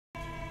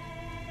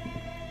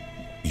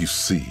You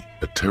see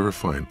a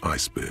terrifying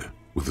ice bear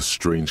with a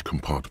strange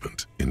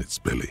compartment in its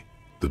belly.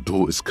 The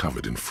door is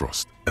covered in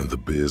frost and the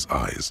bear's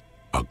eyes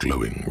are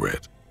glowing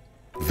red.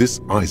 This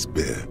ice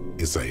bear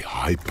is a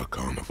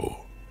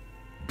hyper-carnivore.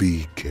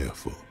 Be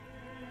careful.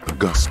 A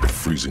gust of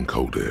freezing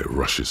cold air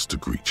rushes to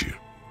greet you.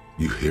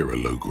 You hear a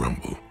low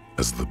grumble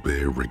as the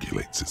bear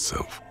regulates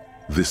itself.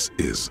 This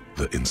is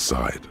the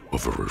inside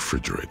of a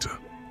refrigerator.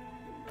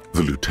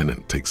 The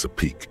lieutenant takes a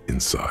peek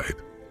inside.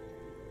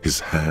 His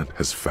hand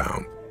has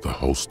found the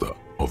holster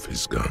of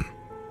his gun.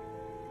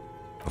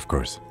 Of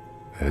course,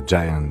 a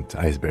giant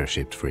ice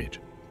bear-shaped fridge.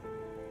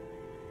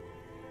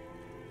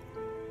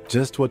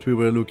 Just what we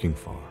were looking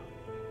for.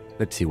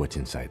 Let's see what's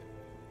inside.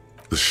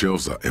 The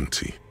shelves are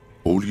empty.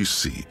 All you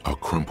see are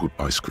crumpled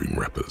ice cream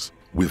wrappers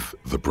with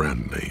the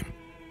brand name,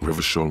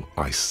 Revachol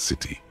Ice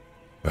City.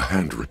 A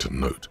handwritten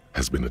note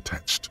has been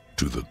attached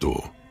to the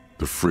door.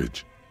 The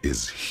fridge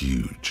is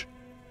huge.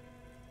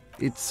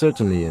 It's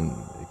certainly an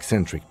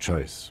eccentric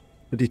choice,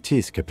 but it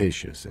is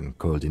capacious and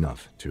cold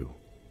enough, too.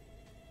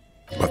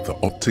 But the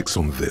optics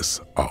on this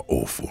are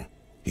awful,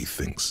 he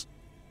thinks.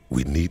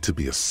 We need to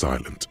be as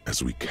silent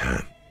as we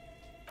can.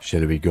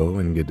 Shall we go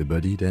and get the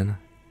body, then?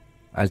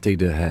 I'll take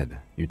the head,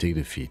 you take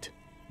the feet.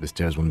 The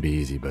stairs won't be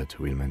easy, but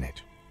we'll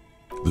manage.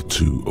 The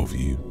two of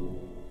you.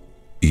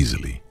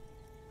 Easily.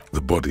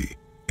 The body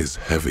is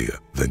heavier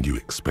than you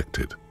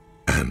expected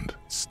and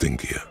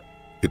stinkier.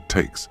 It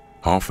takes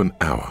half an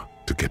hour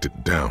to get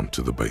it down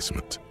to the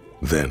basement,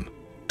 then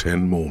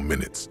 10 more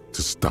minutes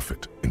to stuff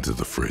it into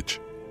the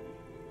fridge.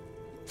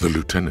 The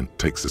lieutenant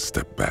takes a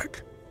step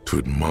back to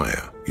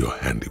admire your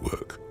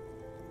handiwork.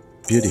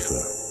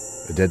 Beautiful.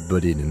 A dead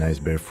body in an ice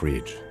bear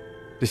fridge.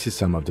 This is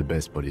some of the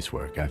best police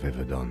work I've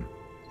ever done.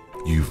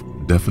 You've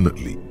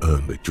definitely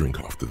earned a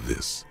drink after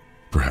this,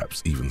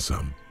 perhaps even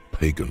some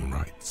pagan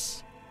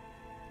rites.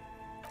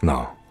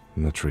 No,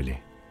 not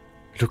really.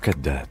 Look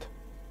at that.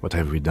 What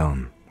have we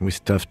done? We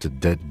stuffed a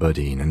dead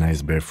body in an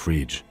ice bear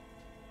fridge.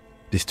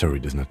 This story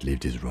does not leave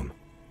this room.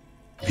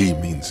 He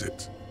means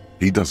it.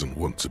 He doesn't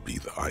want to be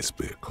the ice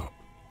bear cop.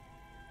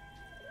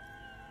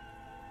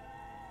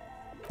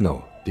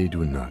 No, they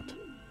do not.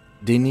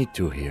 They need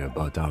to hear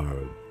about our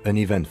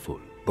uneventful,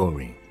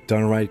 boring,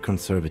 downright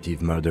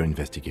conservative murder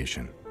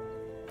investigation.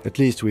 At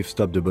least we've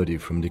stopped the body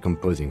from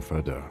decomposing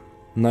further.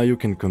 Now you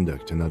can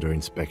conduct another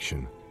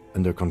inspection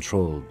under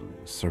controlled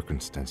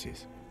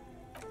circumstances.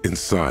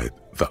 Inside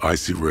the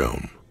icy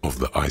realm of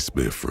the ice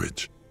bear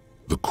fridge,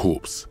 the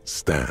corpse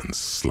stands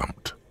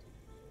slumped,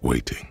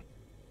 waiting.